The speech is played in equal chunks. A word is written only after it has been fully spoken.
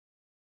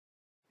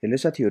Hello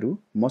साथीहरु,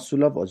 म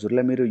सुलभ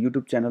हजुरलाई मेरो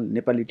युट्युब च्यानल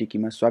नेपाली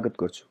टिकीमा स्वागत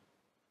गर्छु।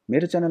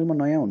 मेरो च्यानलमा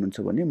नयाँ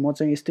हुनुहुन्छ भने म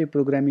चाहिँ यस्तै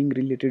प्रोग्रामिङ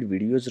रिलेटेड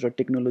भिडियोज र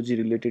technology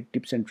related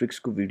tips and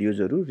ट्रिक्सको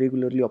भिडियोजहरु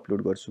regularly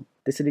upload गर्छु।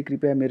 त्यसैले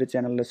कृपया मेरो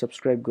च्यानललाई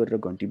सब्स्क्राइब गरेर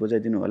घण्टी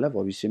बजाइदिनु होला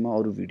भविष्यमा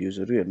अरु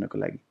भिडियोजहरु हेर्नको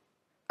लागि।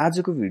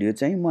 आजको भिडियो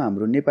चाहिँ म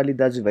हाम्रो नेपाली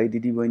दाजुभाइ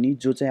दिदीबहिनी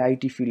जो चाहिँ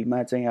आईटी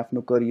फिल्डमा चाहिँ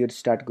आफ्नो करियर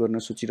स्टार्ट गर्न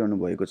सोचिरहनु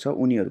भएको छ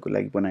उनीहरुको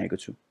लागि बनाएको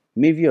छु।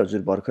 मेबी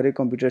हजुर भर्खरै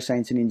computer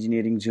science and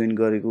engineering join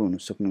गरेको हुन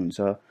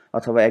सक्नुहुन्छ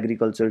अथवा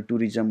एग्रिकल्चर,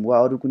 टुरिज्म वा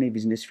अरु कुनै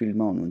बिजनेस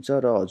फिल्डमा हुनुहुन्छ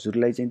र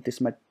हजुरलाई चाहिँ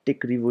त्यसमा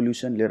टेक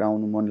रिभोल्युसन लिएर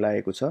आउनु मन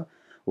लागेको छ।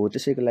 हो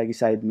त्यसैको लागि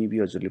सायद मेबी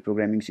हजुरले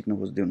प्रोग्रामिङ सिक्न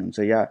खोज्दै हुनुहुन्छ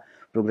या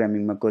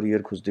प्रोग्रामिङमा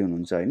करियर खोज्दै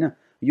हुनुहुन्छ हैन।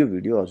 यो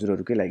भिडियो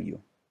हजुरहरुकै लागि हो।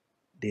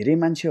 धेरै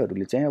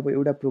मान्छेहरुले चाहिँ अब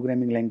एउटा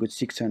प्रोग्रामिङ ल्याङ्ग्वेज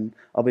सिक्छन्,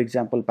 अब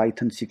एक्जाम्पल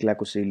पाइथन सिक्ला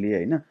कसैले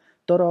हैन।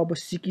 तर अब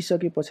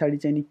सिकिसके पछाडी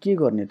चाहिँ नि के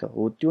गर्ने त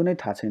हो त्यो नै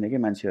थाहा छैन के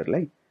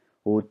मान्छेहरुलाई।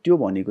 हो त्यो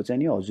भनेको चाहिँ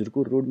नि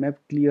हजुरको रोडम्याप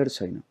क्लियर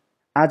छैन।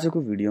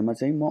 आजको भिडियोमा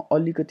चाहिँ म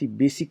अलिकति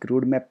बेसिक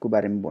रोडम्यापको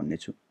बारेमा भन्ने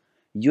छु।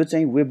 यो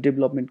चाहिँ वेब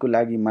डेभलपमेन्टको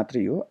लागि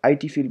मात्रै हो।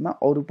 आईटी फिल्डमा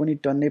अरु पनि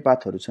टन्नै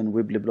पाथहरु छन्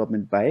वेब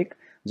डेभलपमेन्ट बाहेक,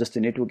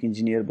 जस्तै नेटवर्क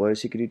इन्जिनियर भयो,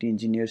 security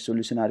engineer,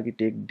 solution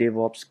architect,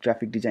 DevOps,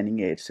 graphic designing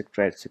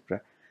etcetera etcetera.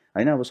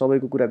 हैन अब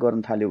सबैको कुरा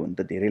गर्न थाल्यो भने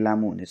त धेरै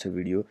लामो हुनेछ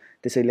भिडियो।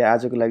 त्यसैले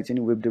आजको लागि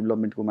चाहिँ वेब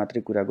डेभलपमेन्टको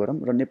मात्रै कुरा गरौँ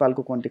र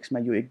नेपालको कन्टेक्स्टमा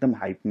यो एकदम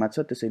हाइपमा छ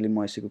त्यसैले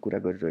म यसैको कुरा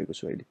गरिरहेको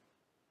छु अहिले।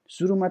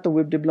 सुरुमा त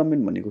वेब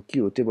डेभलपमेन्ट भनेको के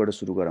हो त्योबाट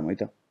सुरु गरौँ है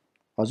त।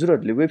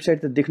 हजुरहरुले वेबसाइट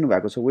त देख्नु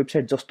भएको छ,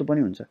 वेबसाइट जस्तो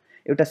पनि हुन्छ।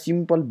 एउटा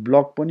सिम्पल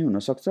ब्लग पनि हुन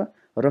सक्छ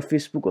र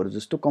फेसबुकहरु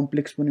जस्तो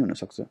कम्प्लेक्स पनि हुन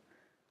सक्छ।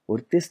 हो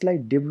त्यसलाई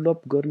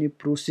डेभलप गर्ने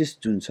प्रोसेस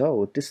जुन छ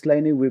हो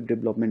त्यसलाई नै वेब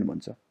डेभलपमेन्ट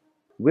भन्छ।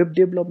 वेब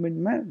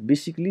डेभलपमेन्टमा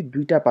बेसिकली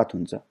दुईटा पाथ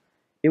हुन्छ।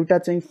 एउटा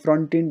चाहिँ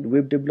फ्रन्ट एन्ड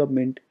वेब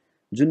डेभलपमेन्ट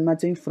जुनमा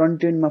चाहिँ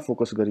फ्रन्ट एन्डमा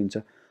फोकस गरिन्छ।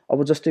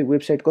 अब जस्तै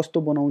वेबसाइट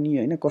कस्तो बनाउने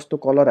हैन, कस्तो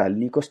कलर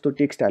हाल्ने, कस्तो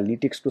टेक्स्ट हाल्ने,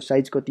 टेक्स्टको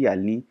साइज कति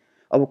हाल्ने,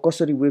 अब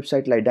कसरी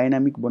वेबसाइटलाई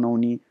डाइनामिक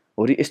बनाउने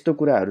हो रे यस्तो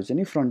कुराहरु चाहिँ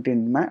नि फ्रन्ट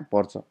एन्डमा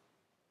पर्छ।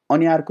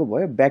 अनि अर्को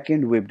भयो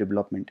ब्याकएन्ड वेब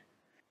डेभलपमेन्ट।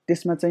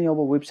 त्यसमा चाहिँ अब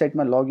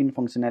वेबसाइटमा लगइन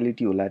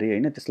फंक्सनालिटी होला रे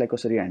हैन, त्यसलाई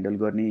कसरी ह्यान्डल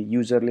गर्ने,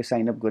 युजरले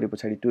साइन अप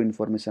गरेपछि त्यो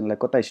इन्फर्मेसनलाई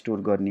कता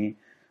स्टोर गर्ने,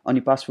 अनि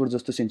पासवर्ड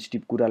जस्तो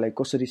सेन्सिटिभ कुरालाई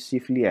कसरी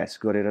सेफली ह्याश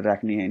गरेर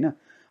राख्ने हैन,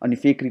 अनि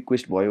फेक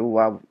रिक्वेस्ट भयो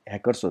वा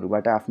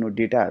ह्याकर्सहरुबाट आफ्नो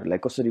डेटाहरुलाई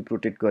कसरी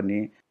प्रोटेक्ट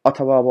गर्ने,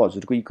 अथवा अब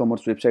हजुरको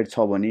ई-कमर्स वेबसाइट छ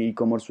भने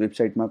ई-कमर्स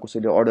वेबसाइटमा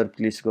कसैले अर्डर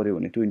प्लेस गर्यो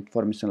भने त्यो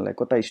इन्फर्मेसनलाई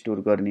कता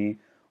स्टोर गर्ने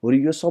हो,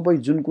 यो सबै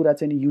जुन कुरा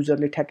चाहिँ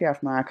युजरले ठ्याक्कै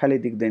आफ्नो आँखाले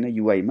देख्दैन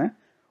युआईमा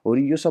हो,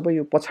 यो सबै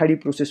यो पछाडी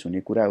प्रोसेस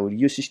हुने कुरा हो।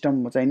 यो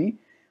सिस्टममा चाहिँ नि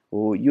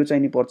हो यो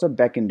चाहिँ नि पर्छ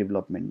ब्याकएन्ड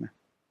डेभलपमेन्टमा।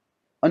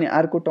 अनि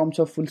अर्को टर्म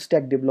छ फुल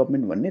स्ट्याक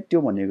डेभलपमेन्ट भन्ने।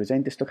 त्यो भनेको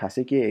चाहिँ त्यस्तो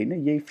खासै केही हैन,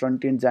 यही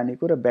फ्रन्ट एन्ड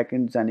जानेको र ब्याक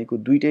एन्ड जानेको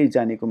दुईटै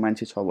जानेको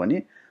मान्छे छ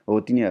भने हो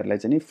तिनीहरुलाई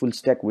चाहिँ नि फुल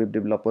स्ट्याक वेब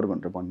डेभलपर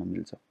भनेर भन्न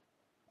मिल्छ।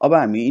 अब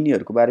हामी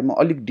यिनीहरुको बारेमा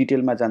अलिक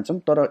डिटेलमा जान्छौं,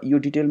 तर यो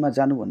डिटेलमा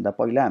जानु भन्दा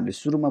पहिला हामीले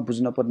सुरुमा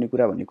बुझ्न पर्ने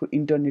कुरा भनेको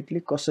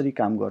इन्टरनेटले कसरी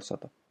काम गर्छ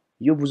त।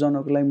 यो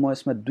बुझाउनको लागि म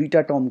यसमा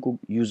दुईटा टर्मको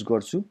युज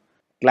गर्छु,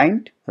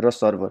 क्लाइन्ट र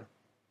सर्भर।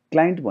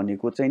 क्लाइन्ट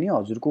भनेको चाहिँ नि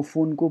हजुरको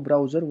फोनको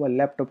ब्राउजर वा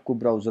ल्यापटपको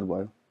ब्राउजर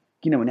भयो,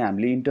 किनभने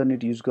हामीले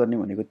इन्टरनेट युज गर्ने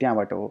भनेको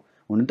त्यहाँबाट हो।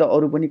 हुन त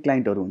अरु पनि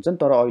क्लाइन्टहरु हुन्छन्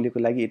तर अहिलेको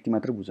लागि यति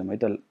मात्र बुझौँ है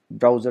त,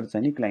 ब्राउजर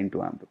चाहिँ नि क्लाइन्ट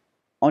हो हाम्रो।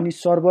 अनि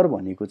सर्भर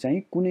भनेको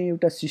चाहिँ कुनै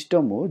एउटा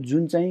सिस्टम हो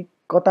जुन चाहिँ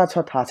कता छ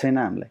थाहा छैन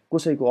हामीलाई।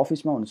 कसैको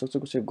अफिसमा हुन सक्छ,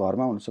 कसैको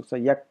घरमा हुन सक्छ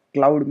या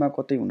क्लाउडमा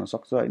कतै हुन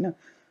सक्छ हैन,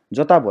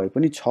 जता भए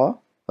पनि छ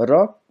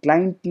र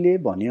क्लाइन्टले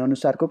भने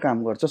अनुसारको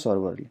काम गर्छ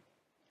सर्भरले।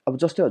 अब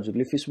जस्तै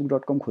हजुरले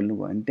facebook.com खोल्नु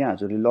भयो भने त्यहाँ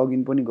हजुरले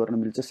लगइन पनि गर्न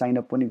मिल्छ, साइन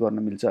अप पनि गर्न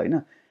मिल्छ हैन।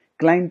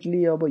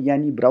 क्लाइन्टले अब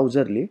यानी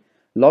ब्राउजरले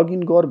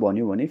लगइन गर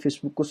भन्यो भने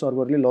फेसबुकको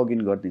सर्भरले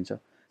लगइन गर्दिन्छ,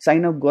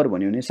 साइन अप गर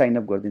भन्यो भने साइन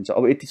अप गर्दिन्छ।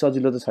 अब यति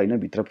सजिलो त छैन,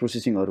 भित्र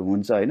प्रोसेसिङहरु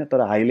हुन्छ हैन,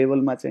 तर हाई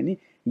लेभलमा चाहिँ नि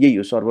यही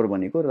हो सर्भर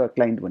भनेको र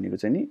क्लाइन्ट भनेको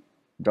चाहिँ नि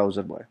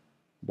ब्राउजर भयो।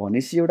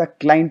 भनेसी एउटा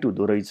क्लाइन्ट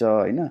हुँदो रहेछ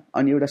हैन,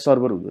 अनि एउटा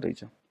सर्भर हुँदो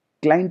रहेछ।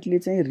 क्लाइन्टले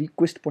चाहिँ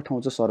रिक्वेस्ट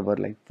पठाउँछ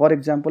सर्भरलाई। फर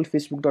एक्जाम्पल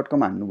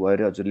facebook.com हान्नु भयो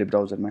रे हजुरले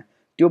ब्राउजरमा,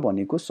 त्यो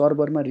भनेको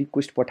सर्भरमा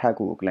रिक्वेस्ट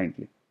पठाएको हो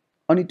क्लाइन्टले।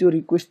 अनि त्यो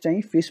रिक्वेस्ट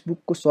चाहिँ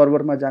फेसबुकको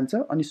सर्भरमा जान्छ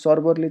अनि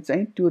सर्भरले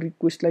चाहिँ त्यो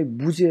रिक्वेस्टलाई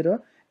बुझेर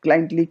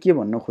क्लाइन्टले के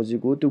भन्न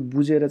खोजेको हो त्यो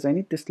बुझेर चाहिँ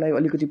नि त्यसलाई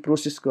अलिकति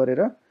प्रोसेस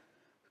गरेर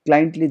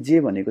क्लाइन्टले जे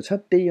भनेको छ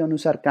त्यही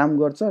अनुसार काम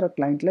गर्छ र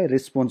क्लाइन्टलाई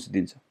रेस्पोन्स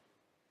दिन्छ।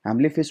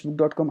 हामीले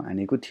facebook.com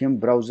हानेको थियौं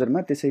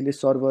ब्राउजरमा, त्यसैले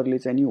सर्भरले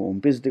चाहिँ नि होम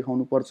पेज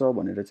देखाउनु पर्छ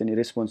भनेर चाहिँ नि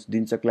रेस्पोन्स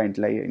दिन्छ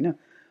क्लाइन्टलाई हैन।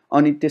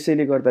 अनि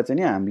त्यसैले गर्दा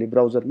चाहिँ नि हामीले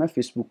ब्राउजरमा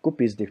फेसबुकको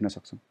पेज देख्न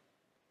सक्छौं।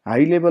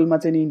 हाई लेभलमा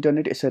चाहिँ नि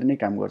इन्टरनेट यसरी नै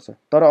काम गर्छ।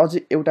 तर अझै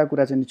एउटा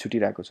कुरा चाहिँ नि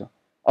छुटिरहेको छ।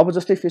 अब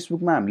जस्तै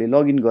फेसबुकमा हामीले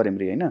लगइन गर्यौं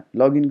रे हैन,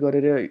 लगइन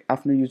गरेर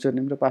आफ्नो युजर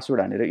नेम र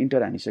पासवर्ड हानेर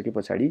इन्टर हानिसके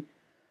पछाडी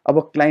अब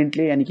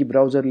क्लाइन्टले यानी कि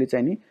ब्राउजरले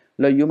चाहिँ नि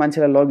ल यो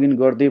मान्छेलाई लगइन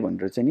गर्दै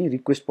भनेर चाहिँ नि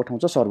रिक्वेस्ट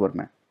पठाउँछ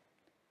सर्भरमा।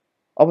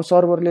 अब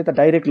सर्भरले त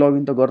डाइरेक्ट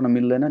लगइन त गर्न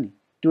मिल्दैन नि,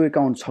 त्यो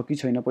अकाउन्ट छ कि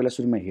छैन पहिला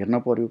सुरुमा हेर्न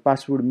पर्यो,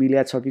 पासवर्ड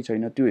मिल्या छ कि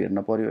छैन त्यो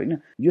हेर्न पर्यो हैन।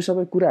 यो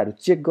सबै कुराहरु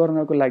चेक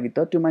गर्नको लागि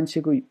त त्यो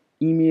मान्छेको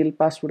इमेल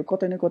पासवर्ड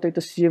कतै न कतै त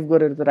सेभ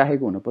गरेर त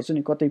राखेको हुनुपर्छ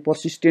नि, कतै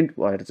पर्सिस्टेन्ट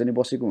भएर चाहिँ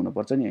बसेको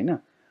हुनुपर्छ नि हैन।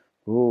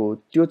 हो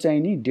त्यो चाहिँ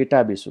नि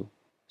डेटाबेस हो।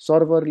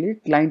 सर्भरले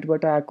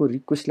क्लाइन्टबाट आएको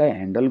रिक्वेस्टलाई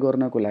ह्यान्डल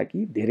गर्नको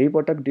लागि धेरै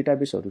पटक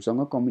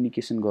डेटाबेसहरुसँग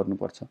कम्युनिकेसन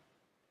गर्नुपर्छ।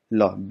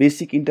 ल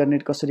बेसिक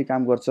इन्टरनेट कसरी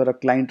काम गर्छ र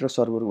क्लाइन्ट र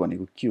सर्भर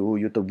भनेको के हो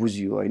यो त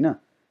बुझियो होइन।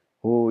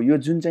 हो यो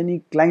जुन चाहिँ नि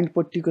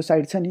क्लाइन्टपट्टिको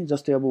साइड छ नि,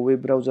 जस्तै अब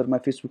वेब ब्राउजरमा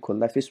फेसबुक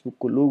खोल्दा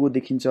फेसबुकको लोगो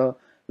देखिन्छ,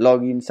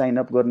 लगइन साइन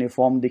अप गर्ने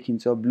फर्म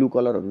देखिन्छ, ब्लू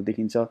कलरहरू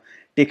देखिन्छ,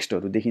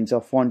 टेक्स्टहरू देखिन्छ,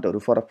 फन्टहरू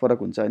फरक फरक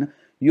हुन्छ होइन।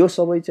 यो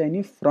सबै चाहिँ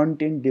नि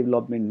फ्रन्ट एन्ड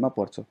डेभलपमेन्टमा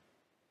पर्छ।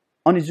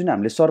 अनि जुन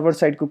हामीले सर्भर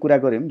साइडको कुरा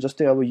गऱ्यौँ,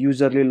 जस्तै अब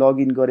युजरले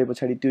लगइन गरे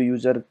पछाडि त्यो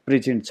युजर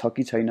प्रेजेन्ट छ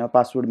कि छैन,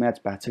 पासवर्ड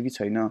म्याच भएको छ कि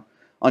छैन,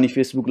 अनि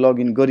फेसबुक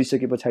लगइन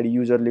गरिसके पछाडि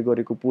युजरले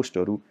गरेको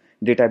पोस्टहरू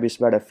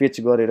डेटाबेसबाट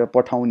फेच गरेर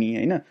पठाउने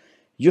होइन,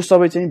 यो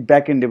सबै चाहिँ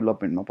ब्याकएन्ड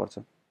डेभलपमेन्टमा पर्छ।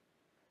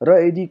 र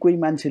यदि कोही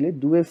मान्छेले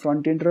दुवै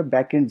फ्रन्ट एन्ड र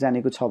ब्याकएन्ड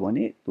जानेको छ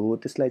भने हो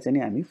त्यसलाई चाहिँ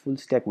नि हामी फुल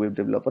स्ट्याक वेब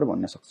डेभलपर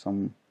भन्न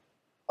सक्छौँ।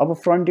 अब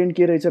फ्रन्ट एन्ड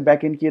के रहेछ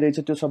ब्याकएन्ड के रहेछ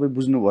त्यो सबै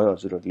बुझ्नुभयो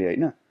हजुरहरूले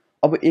होइन।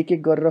 अब एक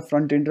एक गरेर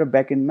फ्रन्ट एन्ड र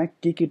ब्याकएन्डमा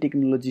के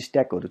टेक्नोलोजी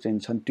स्ट्याकहरू चाहिँ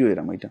छन् त्यो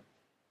हेरौँ है त।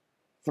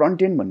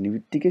 फ्रन्ट एन्ड भन्ने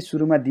बित्तिकै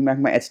सुरुमा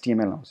दिमागमा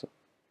HTML आउँछ।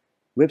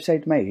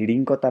 वेबसाइटमा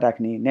हेडिङ कता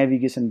राख्ने,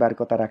 नेभिगेसन बार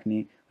कता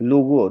राख्ने,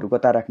 लोगोहरू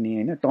कता राख्ने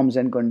होइन, टर्म्स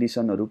एन्ड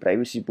कन्डिसनहरू,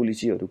 प्राइभेसी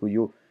पोलिसीहरूको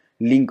यो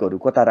लिङ्कहरू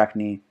कता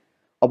राख्ने,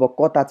 अब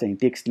कता चाहिँ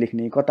टेक्स्ट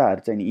लेख्ने,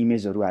 कताहरू चाहिँ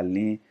इमेजहरू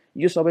हाल्ने,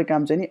 यो सबै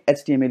काम चाहिँ नि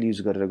HTML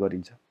युज गरेर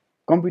गरिन्छ।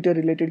 कम्प्युटर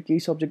रिलेटेड केही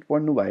सब्जेक्ट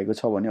पढ्नु भएको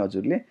छ भने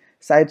हजुरले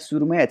सायद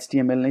सुरुमै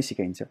HTML नै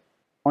सिकाइन्छ।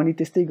 अनि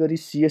त्यस्तै गरी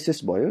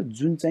CSS भयो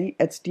जुन चाहिँ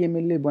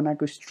HTML ले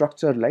बनाएको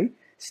स्ट्रक्चरलाई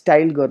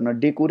स्टाइल गर्न,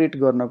 डेकोरेट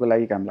गर्नको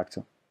लागि काम लाग्छ।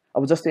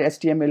 अब जस्तै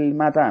HTML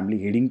मा त हामीले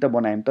हेडिङ त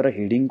बनायौँ, तर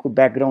हेडिङको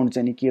ब्याकग्राउन्ड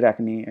चाहिँ नि के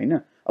राख्ने होइन,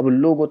 अब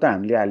लोगो त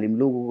हामीले हाल्यौँ,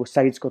 लोगोको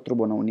साइज कत्रो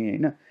बनाउने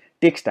होइन,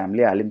 टेक्स्ट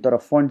हामीले हाल्यौँ तर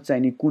फन्ट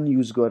चाहिँ नि कुन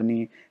युज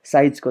गर्ने,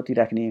 साइज कति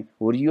राख्ने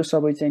हो, यो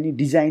सबै चाहिँ नि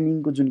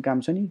डिजाइनिङको जुन काम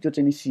छ नि त्यो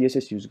चाहिँ नि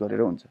CSS युज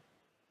गरेर हुन्छ।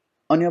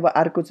 अनि अब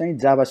अर्को चाहिँ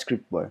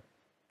जावास्क्रिप्ट भयो।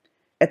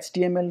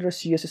 HTML र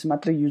CSS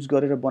मात्रै युज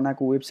गरेर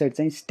बनाएको वेबसाइट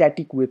चाहिँ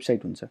स्ट्याटिक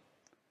वेबसाइट हुन्छ।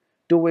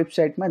 त्यो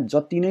वेबसाइटमा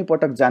जति नै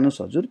पटक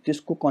जानुस् हजुर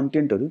त्यसको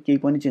कन्टेन्टहरू केही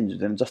पनि चेन्ज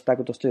हुँदैन,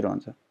 जस्ताको तस्तै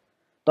रहन्छ।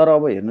 तर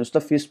अब हेर्नुहोस् त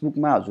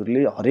फेसबुकमा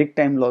हजुरले हरेक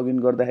टाइम लगइन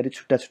गर्दाखेरि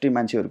छुट्टा छुट्टै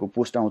मान्छेहरूको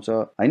पोस्ट आउँछ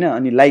होइन,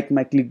 अनि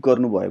लाइकमा क्लिक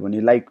गर्नुभयो भने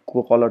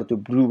लाइकको कलर त्यो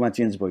ब्लूमा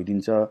चेन्ज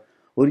भइदिन्छ।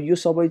 हो यो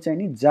सबै चाहिँ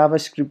नि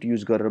जावास्क्रिप्ट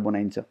युज गरेर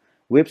बनाइन्छ।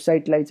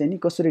 वेबसाइटलाई चाहिँ नि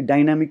कसरी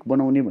डाइनामिक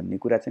बनाउने भन्ने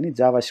कुरा चाहिँ नि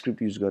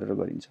जावास्क्रिप्ट युज गरेर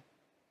गरिन्छ।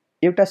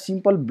 एउटा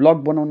सिम्पल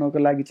ब्लग बनाउनको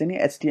लागि चाहिँ नि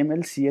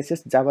HTML,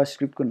 CSS,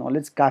 जावास्क्रिप्टको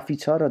नलेज काफी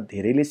छ र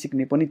धेरैले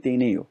सिक्ने पनि त्यही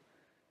नै हो।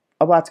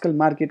 अब आजकल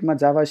मार्केटमा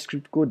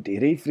जावास्क्रिप्टको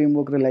धेरै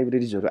फ्रेमवर्क र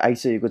लाइब्रेरिजहरू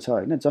आइसकेको छ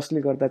होइन,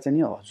 जसले गर्दा चाहिँ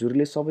नि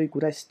हजुरले सबै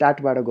कुरा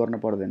स्टार्टबाट गर्न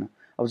पर्दैन।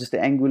 अब जस्तै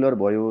एङ्गुलर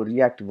भयो,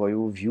 रियाक्ट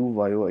भयो, भ्यू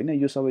भयो होइन,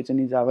 यो सबै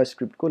चाहिँ नि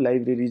जावास्क्रिप्टको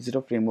लाइब्रेरिज र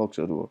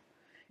फ्रेमवर्क्सहरू हो।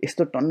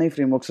 यस्तो टन्नै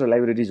फ्रेमवर्क्स र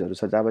लाइब्रेरिजहरू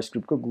छ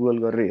जावास्क्रिप्टको, गुगल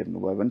गरेर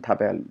हेर्नुभयो भने थाहा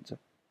पाइहाल्नुहुन्छ।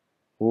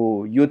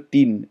 हो यो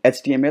 3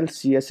 HTML,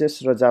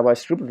 CSS र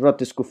जावास्क्रिप्ट र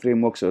त्यसको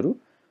फ्रेमवर्क्सहरू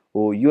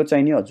हो, यो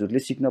चाहिँ नि हजुरले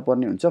सिक्न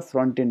पर्ने हुन्छ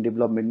फ्रन्ट एन्ड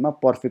डेभलपमेन्टमा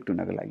पर्फेक्ट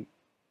हुनको लागि।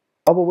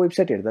 अब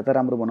वेबसाइट हेर्दा त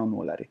राम्रो बनाउनु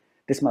होला रे,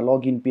 त्यसमा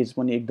लगइन पेज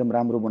पनि एकदम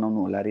राम्रो बनाउनु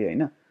होला रे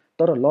होइन,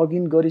 तर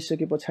लगइन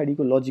गरिसके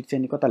पछाडिको लजिक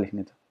चाहिँ नि कता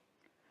लेख्ने त।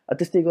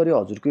 त्यस्तै गरी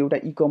हजुरको एउटा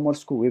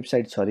ई-कमर्सको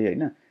वेबसाइट छ रे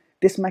होइन,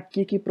 त्यसमा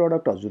के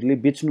प्रडक्ट हजुरले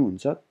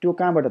बेच्नुहुन्छ त्यो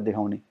कहाँबाट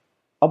देखाउने।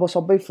 अब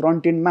सबै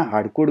फ्रन्ट एन्डमा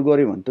हार्डकोड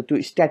गऱ्यो भने त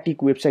त्यो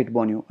स्ट्याटिक वेबसाइट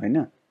बन्यो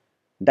होइन।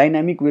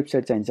 डाइनामिक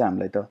वेबसाइट चाहिन्छ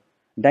हामीलाई त।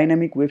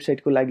 डाइनामिक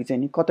वेबसाइटको लागि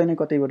चाहिँ नि कतै न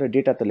कतैबाट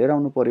डेटा त लिएर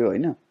आउनु पर्यो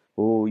होइन।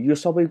 हो यो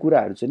सबै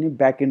कुराहरू चाहिँ नि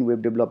ब्याकएन्ड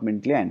वेब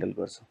डेभलपमेन्टले ह्यान्डल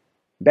गर्छ।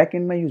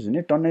 ब्याकएन्डमा युज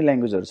हुने टन्नै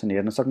ल्याङ्ग्वेजहरू छन्,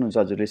 हेर्न सक्नुहुन्छ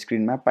हजुरले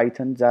स्क्रिनमा,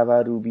 पाइथन, जावा,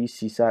 रुबी,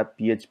 सीसा,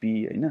 PHP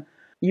होइन।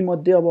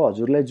 यीमध्ये अब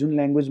हजुरलाई जुन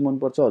ल्याङ्ग्वेज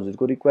मनपर्छ,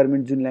 हजुरको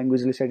रिक्वायरमेन्ट जुन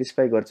ल्याङ्ग्वेजले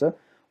सेटिस्फाई गर्छ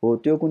हो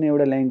त्यो कुनै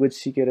एउटा ल्याङ्ग्वेज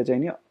सिकेर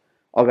चाहिँ नि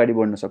अगाडि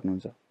बढ्न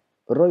सक्नुहुन्छ।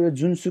 र यो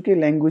जुनसुकै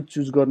ल्याङ्ग्वेज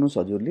चुज गर्नुहोस्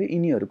हजुरले,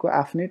 यिनीहरूको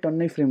आफ्नै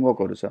टन्नै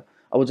फ्रेमवर्कहरू छ।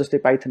 अब जस्तै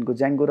पाइथनको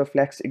Django र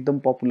Flask एकदम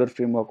पपुलर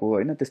फ्रेमवर्क हो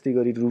होइन, त्यस्तै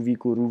गरी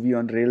रुबीको रुबी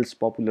अन रेल्स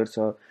पपुलर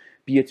छ,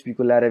 PHP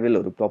को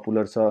Laravelहरू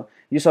पपुलर छ।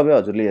 यो सबै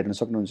हजुरले हेर्न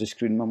सक्नुहुन्छ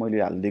स्क्रिनमा,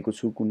 मैले हालिदिएको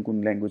छु कुन कुन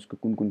ल्याङ्ग्वेजको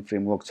कुन कुन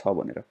फ्रेमवर्क छ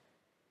भनेर।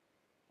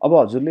 अब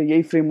हजुरले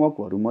यही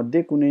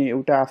फ्रेमवर्कहरूमध्ये कुनै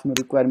एउटा आफ्नो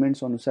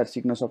रिक्वायरमेन्ट्स अनुसार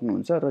सिक्न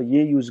सक्नुहुन्छ र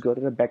यही युज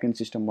गरेर ब्याकएन्ड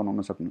सिस्टम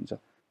बनाउन सक्नुहुन्छ।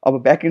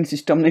 अब ब्याकएन्ड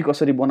सिस्टम नै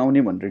कसरी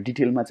बनाउने भनेर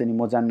डिटेलमा चाहिँ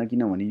म जान्न,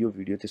 किनभने यो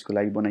भिडियो त्यसको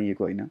लागि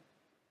बनाइएको होइन।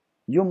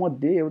 यो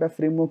मध्ये एउटा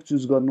फ्रेमवर्क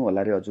चुज गर्नु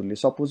होला रे हजुरले,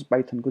 सपोज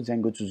पाइथनको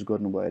Django चुज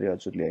गर्नुभयो अरे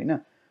हजुरले होइन,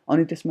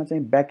 अनि त्यसमा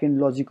चाहिँ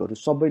ब्याकएन्ड लजिकहरू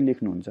सबै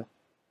लेख्नुहुन्छ,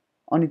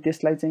 अनि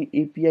त्यसलाई चाहिँ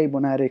API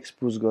बनाएर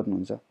एक्सपोज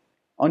गर्नुहुन्छ।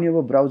 अनि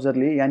अब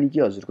ब्राउजरले यानि कि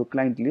हजुरको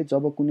क्लाइन्टले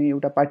जब कुनै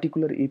एउटा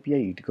पार्टिकुलर API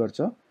हिट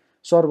गर्छ,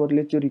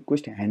 सर्भरले त्यो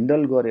रिक्वेस्ट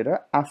ह्यान्डल गरेर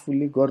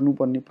आफूले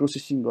गर्नुपर्ने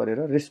प्रोसेसिङ गरेर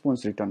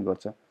रेस्पोन्स रिटर्न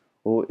गर्छ।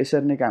 हो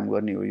यसरी नै काम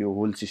गर्ने हो यो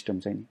होल सिस्टम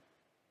चाहिँ नि।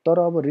 तर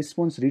अब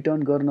रेस्पोन्स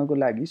रिटर्न गर्नको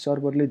लागि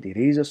सर्भरले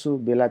धेरै जसो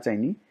बेला चाहिँ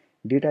नि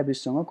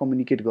डेटाबेससँग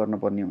कम्युनिकेट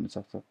गर्नुपर्ने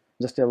हुनसक्छ।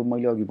 जस्तै अब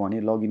मैले अघि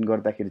भने लगइन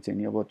गर्दाखेरि चाहिँ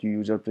नि अब त्यो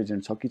युजर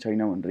प्रेजेन्ट छ कि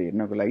छैन भनेर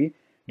हेर्नको लागि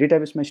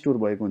डेटाबेसमा स्टोर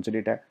भएको हुन्छ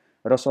डेटा,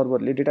 र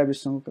सर्भरले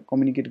डेटाबेससँग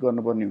कम्युनिकेट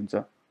गर्नुपर्ने हुन्छ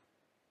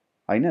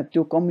होइन।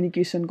 त्यो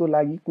कम्युनिकेसनको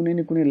लागि कुनै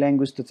न कुनै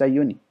ल्याङ्ग्वेज त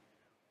चाहियो नि।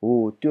 हो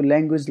त्यो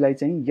ल्याङ्ग्वेजलाई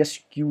चाहिँ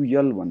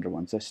SQL भनेर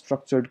भन्छ,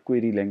 स्ट्रक्चर्ड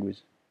क्वेरी ल्याङ्ग्वेज।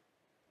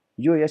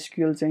 यो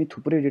SQL चाहिँ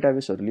थुप्रै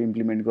डेटाबेसहरूले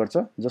इम्प्लिमेन्ट गर्छ,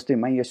 जस्तै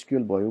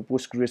MySQL भयो,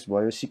 पोस्टग्रेस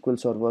भयो, SQL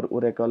सर्भर,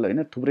 ओरेकल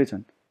होइन, थुप्रै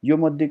छन्। यो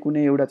मध्ये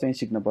कुनै एउटा चाहिँ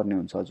सिक्न पर्ने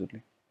हुन्छ हजुरले।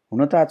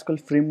 हुन त आजकल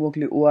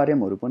फ्रेमवर्कले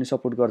ओआरएमहरू पनि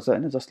सपोर्ट गर्छ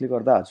हैन, जसले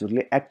गर्दा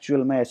हजुरले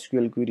एक्चुअलमा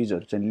एसक्यूएल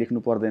क्वेरीजहरू चाहिँ लेख्नु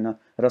पर्दैन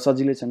र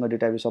सजिलैसँग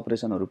डेटाबेस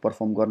अपरेसनहरू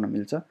परफर्म गर्न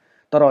मिल्छ,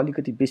 तर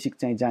अलिकति बेसिक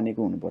चाहिँ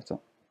जानेको हुनुपर्छ।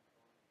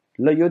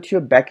 ल यो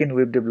थियो ब्याकएन्ड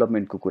वेब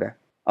डेभलपमेन्टको कुरा।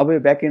 अब यो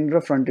ब्याकएन्ड र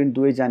फ्रन्टएन्ड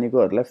दुवै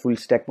जानेकोहरूलाई फुल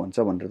स्ट्याक भन्छ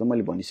भनेर त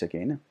मैले भनिसकेँ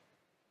हैन।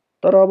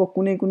 तर अब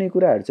कुनै कुनै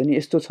कुराहरू चाहिँ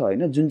यस्तो छ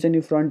हैन, जुन चाहिँ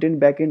नि फ्रन्टएन्ड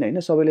ब्याकएन्ड हैन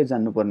सबैले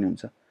जान्नुपर्ने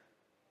हुन्छ।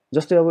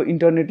 जस्तै अब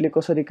इन्टरनेटले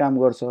कसरी काम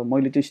गर्छ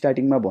मैले त्यो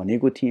स्टार्टिङमा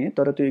भनेको थिएँ,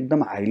 तर त्यो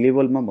एकदम हाई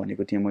लेभलमा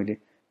भनेको थिएँ मैले।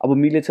 अब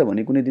मिलेछ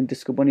भने कुनै दिन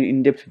त्यसको पनि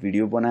इनडेप्थ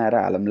भिडियो बनाएर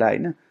हालौँला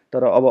हैन,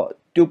 तर अब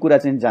त्यो कुरा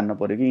चाहिँ जान्न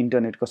पर्यो कि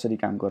इन्टरनेट कसरी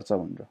काम गर्छ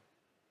भनेर।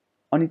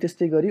 अनि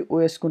त्यस्तै गरी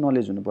ओएसको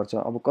नलेज हुनुपर्छ।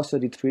 अब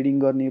कसरी थ्रेडिङ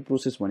गर्ने,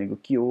 प्रोसेस भनेको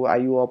के हो,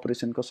 आइओ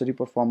अपरेसन कसरी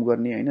परफर्म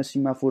गर्ने हैन,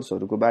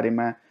 सिमाफोर्सहरूको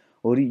बारेमा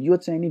हो। यो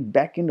चाहिँ नि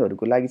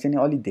ब्याकएन्डहरूको लागि चाहिँ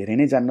अलि धेरै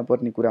नै जान्न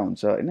पर्ने कुरा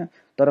हुन्छ हैन,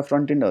 तर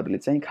फ्रन्टएन्डहरूले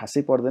चाहिँ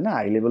खासै पर्दैन,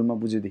 हाई लेभलमा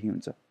बुझेदेखि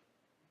हुन्छ।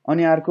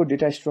 अनि अर्को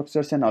डेटा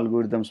स्ट्रक्चर्स एन्ड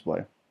अल्गोरिदम्स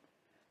भयो।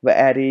 अब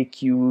एरे,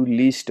 क्यू,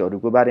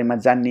 लिस्टहरूको बारेमा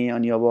जान्ने,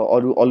 अनि अब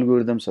अरू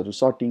अल्गोरिदम्सहरू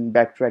सर्टिङ,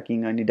 ब्याक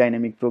ट्र्याकिङ, अनि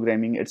डाइनामिक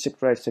प्रोग्रामिङ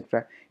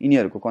एटसेट्रा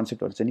यिनीहरूको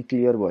कन्सेप्टहरू चाहिँ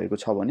क्लियर भएको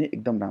छ भने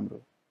एकदम राम्रो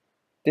हो।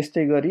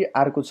 त्यस्तै गरी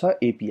अर्को छ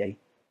एपीआई।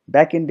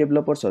 ब्याकएन्ड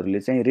डेभलपर्सहरूले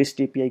चाहिँ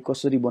रेस्ट एपीआई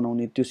कसरी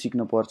बनाउने त्यो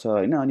सिक्न पर्छ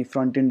हैन, अनि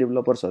फ्रन्टएन्ड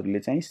डेभलपर्सहरूले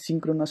चाहिँ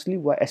सिन्क्रोनसली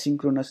वा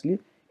एसिन्क्रोनसली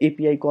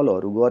एपीआई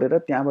कलहरू गरेर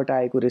त्यहाँबाट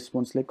आएको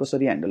रेस्पोन्सलाई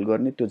कसरी ह्यान्डल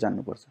गर्ने त्यो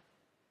जान्नुपर्छ।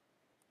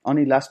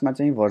 अनि लास्टमा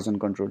चाहिँ भर्जन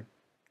कन्ट्रोल।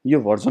 यो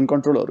भर्जन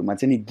कन्ट्रोलहरूमा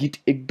चाहिँ नि गिट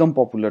एकदम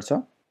पपुलर छ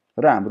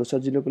र हाम्रो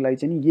सजिलोको लागि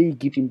चाहिँ नि यही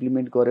गिट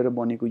इम्प्लिमेन्ट गरेर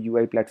बनेको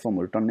युआई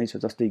प्लेटफर्महरू टन्नै छ,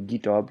 जस्तै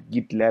गिटहब,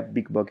 गिटल्याब,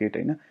 बिगबकेट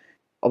हैन।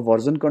 अब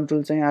भर्जन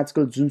कन्ट्रोल चाहिँ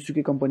आजकल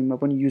जुनसुकै कम्पनीमा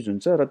पनि युज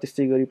हुन्छ र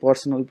त्यस्तै गरी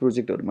पर्सनल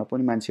प्रोजेक्टहरूमा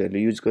पनि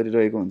मान्छेहरूले युज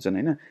गरिरहेको हुन्छन्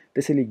हैन।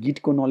 त्यसैले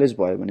गिटको नलेज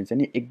भयो भने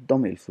चाहिँ नि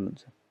एकदम हेल्पफुल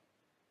हुन्छ।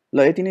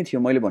 ल यति नै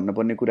थियो मैले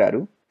भन्नुपर्ने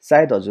कुराहरू।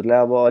 सायद हजुरलाई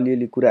अब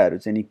अलिअलि कुराहरू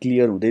चाहिँ नि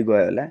क्लियर हुँदै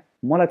गयो होला।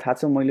 मलाई थाहा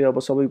छ मैले अब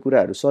सबै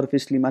कुराहरू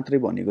सर्फेसली मात्रै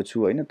भनेको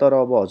छु हैन, तर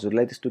अब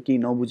हजुरलाई त्यस्तो केही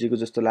नबुझेको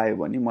जस्तो लाग्यो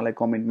भने मलाई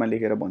कमेन्टमा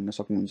लेखेर भन्न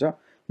सक्नुहुन्छ।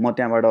 म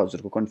त्यहाँबाट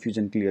हजुरको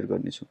कन्फ्युजन क्लियर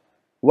गर्नेछु।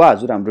 वा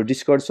हजुर हाम्रो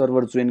डिस्कर्ड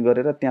सर्भर जोइन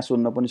गरेर त्यहाँ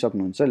सोध्न पनि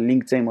सक्नुहुन्छ।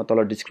 लिङ्क चाहिँ म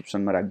तल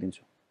डिस्क्रिप्सनमा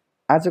राखिदिन्छु।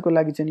 आजको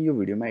लागि चाहिँ यो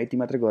भिडियोमा यति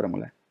मात्रै गरौँ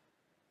होला।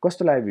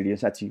 कस्तो लाग्यो भिडियो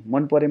साँच्ची?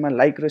 मन परेमा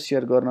लाइक र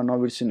सेयर गर्न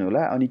नबिर्सिनु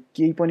होला। अनि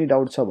केही पनि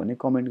डाउट छ भने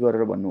कमेन्ट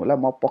गरेर भन्नु होला,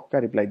 म पक्का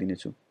रिप्लाई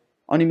दिनेछु।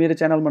 अनि मेरो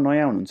च्यानलमा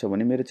नयाँ हुनुहुन्छ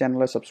भने मेरो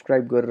च्यानललाई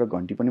सब्स्क्राइब गरेर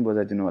घन्टी पनि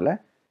बजाइदिनु होला।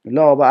 ल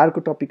अब अर्को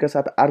टपिकका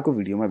साथ अर्को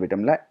भिडियोमा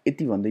भेटौँला।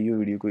 यति भन्दै यो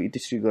भिडियोको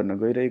इतिश्री गर्न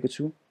गइरहेको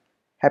छु।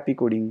 Happy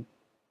coding.